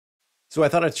So I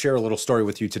thought I'd share a little story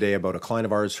with you today about a client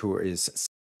of ours who is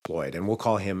self-employed, and we'll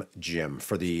call him Jim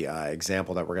for the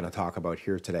example that we're going to talk about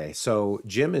here today. So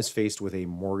Jim is faced with a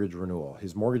mortgage renewal.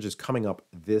 His mortgage is coming up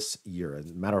this year. As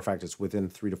a matter of fact, it's within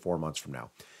 3 to 4 months from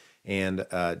now. And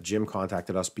Jim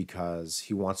contacted us because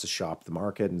he wants to shop the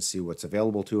market and see what's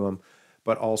available to him,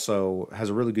 but also has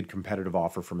a really good competitive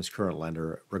offer from his current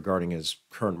lender regarding his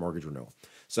current mortgage renewal.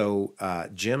 So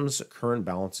Jim's current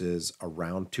balance is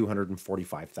around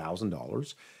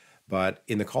 $245,000. But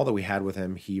in the call that we had with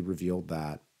him, he revealed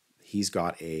that he's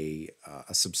got a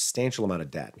substantial amount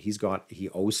of debt. He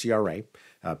owes CRA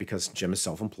because Jim is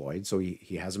self-employed, so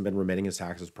he hasn't been remitting his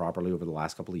taxes properly over the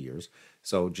last couple of years.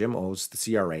 So Jim owes the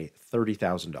CRA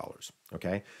 $30,000.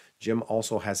 Okay. Jim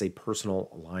also has a personal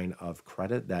line of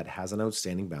credit that has an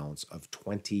outstanding balance of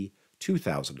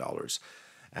 $22,000.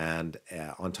 And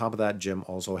on top of that, Jim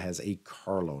also has a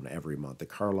car loan every month. The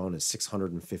car loan is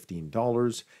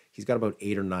 $615. He's got about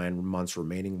 8 or 9 months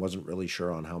remaining. Wasn't really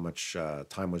sure on how much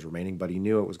time was remaining, but he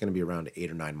knew it was going to be around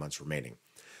 8 or 9 months remaining.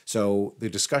 So the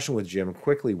discussion with Jim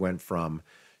quickly went from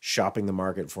shopping the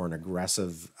market for an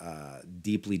aggressive,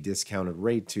 deeply discounted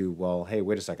rate to, well, hey,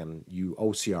 wait a second, you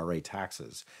owe CRA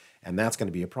taxes. And that's going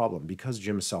to be a problem. Because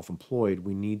Jim is self-employed,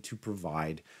 we need to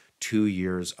provide 2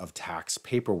 years of tax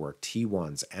paperwork,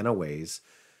 T1s, NOAs,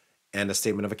 and a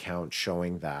statement of account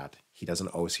showing that he doesn't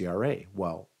owe CRA.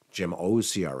 Well, Jim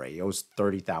owes CRA. He owes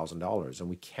 $30,000, and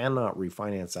we cannot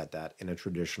refinance that debt in a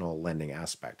traditional lending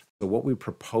aspect. So what we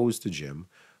proposed to Jim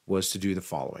was to do the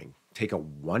following. Take a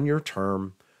 1-year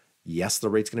term. Yes, the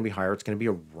rate's going to be higher. It's going to be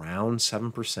around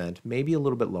 7%, maybe a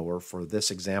little bit lower. For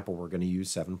this example, we're going to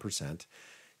use 7%.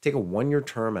 Take a 1-year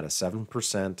term at a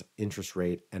 7% interest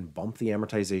rate and bump the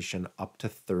amortization up to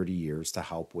 30 years to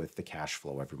help with the cash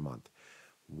flow every month.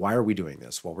 Why are we doing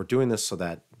this? Well, we're doing this so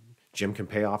that Jim can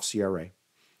pay off CRA.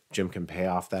 Jim can pay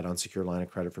off that unsecured line of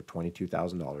credit for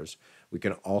 $22,000. We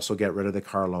can also get rid of the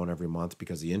car loan every month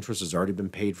because the interest has already been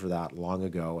paid for that long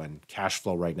ago, and cash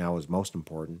flow right now is most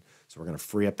important. So we're going to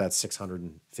free up that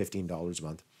 $615 a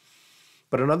month.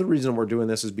 But another reason we're doing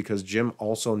this is because Jim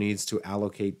also needs to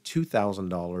allocate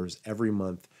 $2,000 every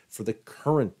month for the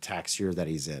current tax year that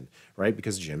he's in, right?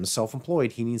 Because Jim is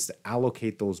self-employed, he needs to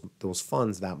allocate those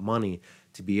funds, that money,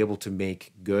 to be able to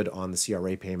make good on the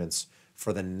CRA payments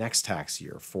for the next tax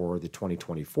year, for the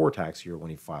 2024 tax year when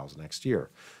he files next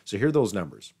year. So here are those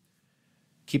numbers.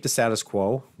 Keep the status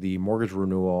quo, the mortgage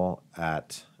renewal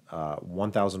at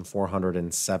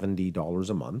 $1,470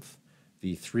 a month.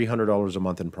 The $300 a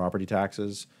month in property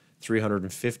taxes,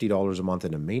 $350 a month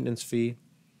in a maintenance fee,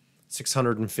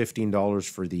 $615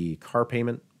 for the car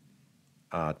payment,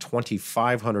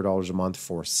 $2,500 a month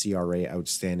for CRA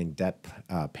outstanding debt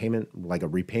payment, like a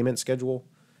repayment schedule,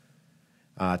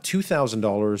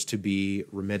 $2,000 to be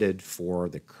remitted for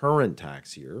the current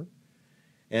tax year,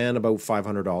 and about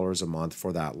 $500 a month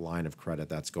for that line of credit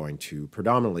that's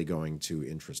predominantly going to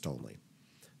interest only.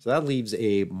 So that leaves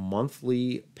a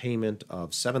monthly payment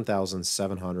of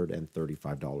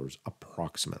 $7,735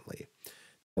 approximately.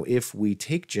 Now, if we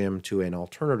take Jim to an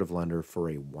alternative lender for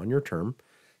a 1-year term,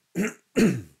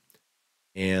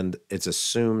 and it's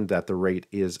assumed that the rate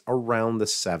is around the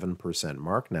 7%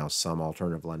 mark. Now, some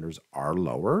alternative lenders are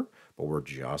lower, but we're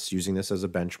just using this as a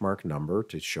benchmark number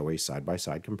to show a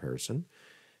side-by-side comparison.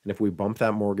 And if we bump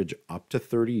that mortgage up to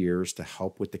 30 years to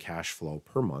help with the cash flow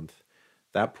per month,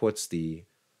 that puts the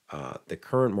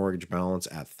current mortgage balance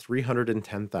at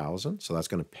 $310,000. So that's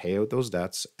going to pay out those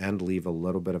debts and leave a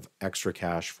little bit of extra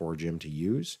cash for Jim to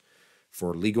use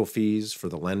for legal fees, for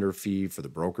the lender fee, for the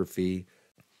broker fee,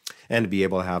 and to be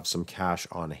able to have some cash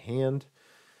on hand.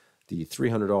 The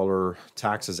 $300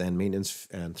 taxes and maintenance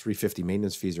and $350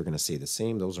 maintenance fees are going to stay the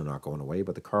same. Those are not going away,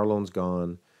 but the car loan's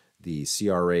gone. The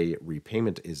CRA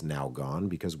repayment is now gone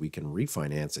because we can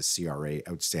refinance a CRA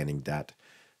outstanding debt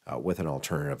with an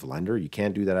alternative lender. You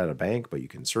can't do that at a bank, but you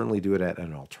can certainly do it at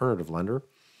an alternative lender.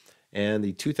 And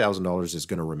the $2,000 is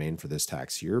going to remain for this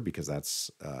tax year because that's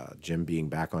Jim being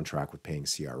back on track with paying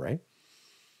CRA.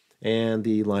 And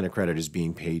the line of credit is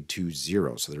being paid to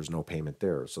zero, so there's no payment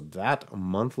there. So that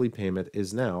monthly payment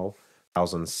is now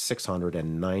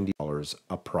 $1,690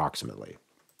 approximately.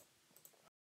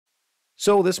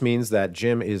 So this means that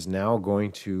Jim is now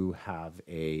going to have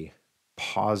a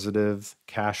positive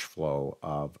cash flow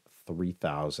of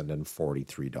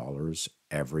 $3,043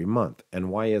 every month. And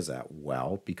why is that?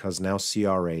 Well, because now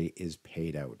CRA is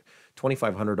paid out.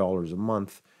 $2,500 a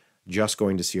month just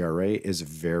going to CRA is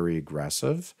very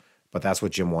aggressive, but that's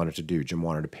what Jim wanted to do. Jim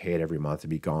wanted to pay it every month to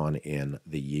be gone in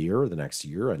the next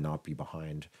year, and not be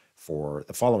behind for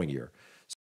the following year.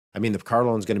 I mean, the car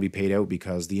loan is going to be paid out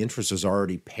because the interest is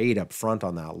already paid up front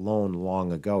on that loan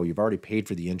long ago. You've already paid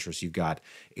for the interest. You've got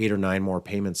 8 or 9 more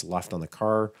payments left on the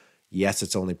car. Yes,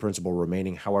 it's only principal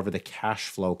remaining. However, the cash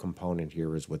flow component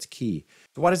here is what's key.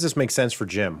 So why does this make sense for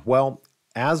Jim? Well,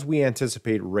 as we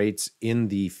anticipate rates in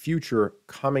the future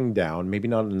coming down, maybe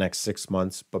not in the next 6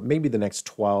 months, but maybe the next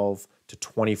 12 to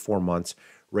 24 months,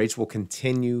 rates will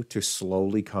continue to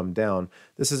slowly come down.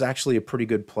 This is actually a pretty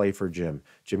good play for Jim.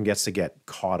 Jim gets to get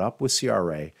caught up with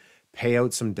CRA, pay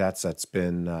out some debts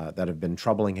that have been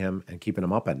troubling him and keeping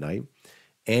him up at night,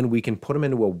 and we can put him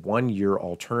into a 1-year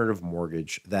alternative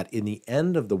mortgage that in the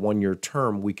end of the 1-year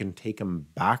term, we can take him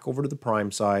back over to the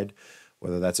prime side,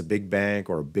 whether that's a big bank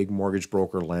or a big mortgage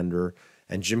broker lender.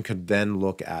 And Jim could then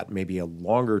look at maybe a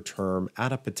longer term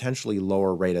at a potentially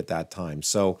lower rate at that time.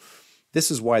 So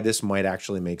this is why this might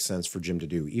actually make sense for Jim to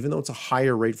do. Even though it's a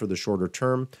higher rate for the shorter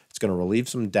term, it's going to relieve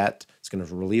some debt. It's going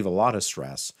to relieve a lot of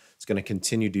stress. It's going to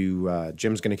continue to,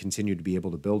 Jim's going to continue to be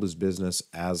able to build his business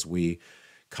as we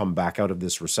come back out of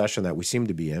this recession that we seem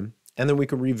to be in. And then we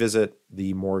can revisit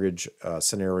the mortgage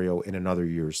scenario in another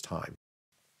year's time.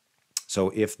 So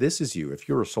if this is you, if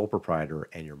you're a sole proprietor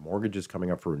and your mortgage is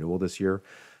coming up for renewal this year,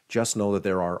 just know that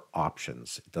there are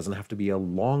options. It doesn't have to be a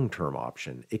long-term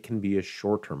option. It can be a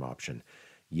short-term option.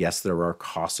 Yes, there are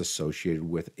costs associated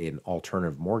with an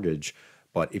alternative mortgage,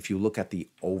 but if you look at the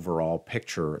overall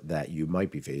picture that you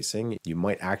might be facing, you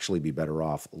might actually be better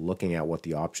off looking at what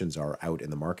the options are out in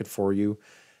the market for you.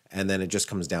 And then it just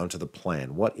comes down to the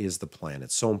plan. What is the plan?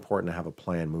 It's so important to have a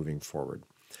plan moving forward.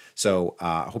 So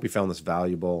I hope you found this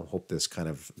valuable. Hope this kind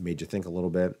of made you think a little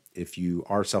bit. If you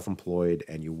are self-employed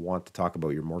and you want to talk about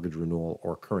your mortgage renewal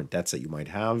or current debts that you might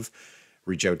have,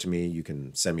 reach out to me. You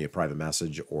can send me a private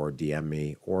message or DM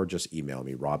me or just email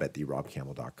me,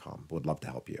 rob@therobcampbell.com. Would love to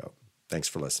help you out. Thanks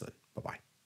for listening. Bye-bye.